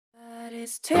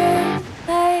It's too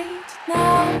late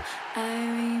now. I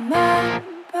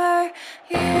remember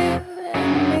you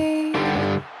and me,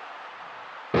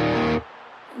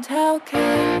 and how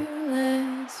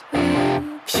careless we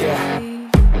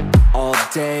be. All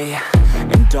day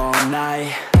and all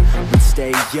night, we'd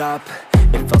stay up,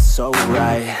 it felt so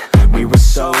right. We were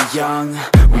so young,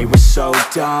 we were so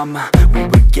dumb. We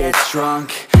would get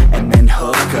drunk and then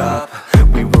hook up.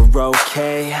 We were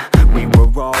okay, we were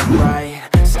alright,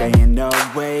 staying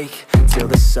awake till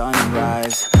the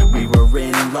sunrise. We were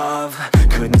in love,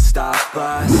 couldn't stop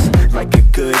us, like a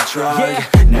good drug,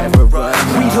 never run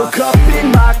off. We'd hook up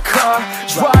in my car,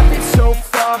 driving so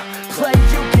far, play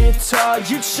your guitar,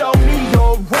 you'd show me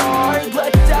your art,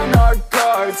 let down our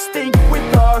guards, think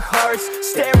with our hearts,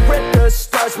 stare at the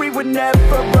stars. We were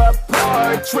never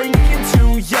apart, drinking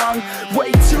too young,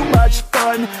 way too much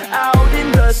fun, out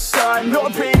in the sun,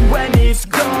 orbit when it's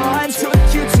gone. Took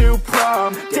you to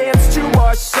prom, dance to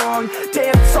our song,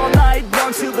 dance all night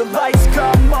long till the lights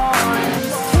come on.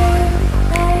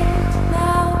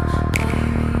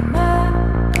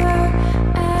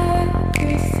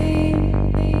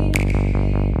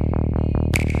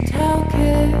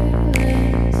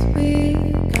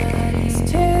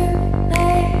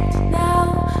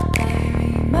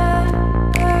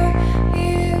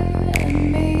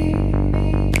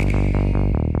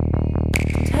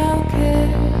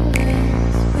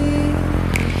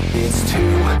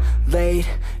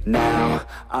 Now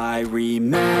I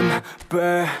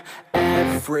remember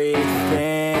everything,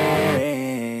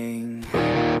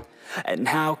 and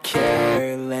how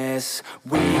careless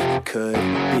we could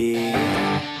be,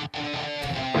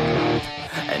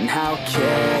 and how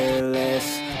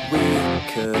careless we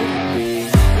could be,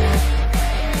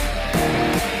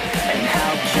 and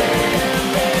how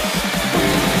careless we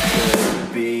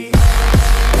could be.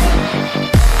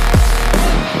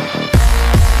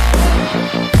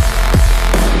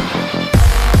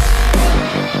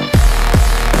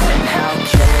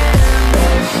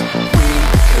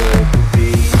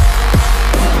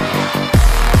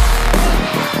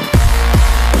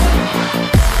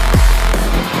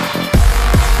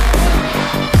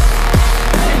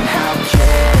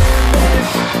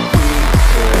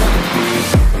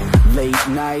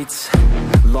 Nights,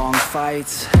 long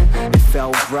fights, it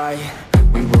felt right,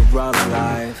 we were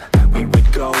alive. We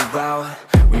would go out,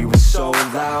 we were so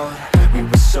loud, we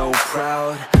were so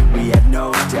proud, we had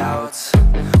no doubts.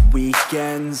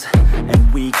 Weekends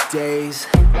and weekdays,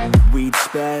 we'd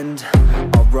spend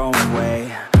our own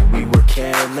way. We were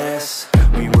careless,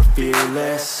 we were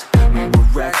fearless, we were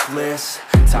reckless,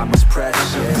 time was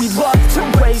precious. We loved to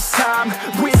waste time,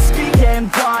 whiskey and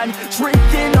wine,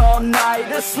 drinking all night,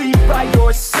 asleep by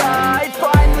your side.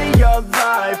 Finally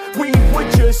alive, we would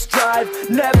just drive,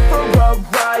 never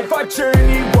arrive. Our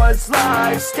journey was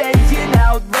live, staying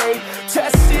out late,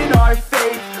 testing our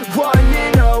faith. What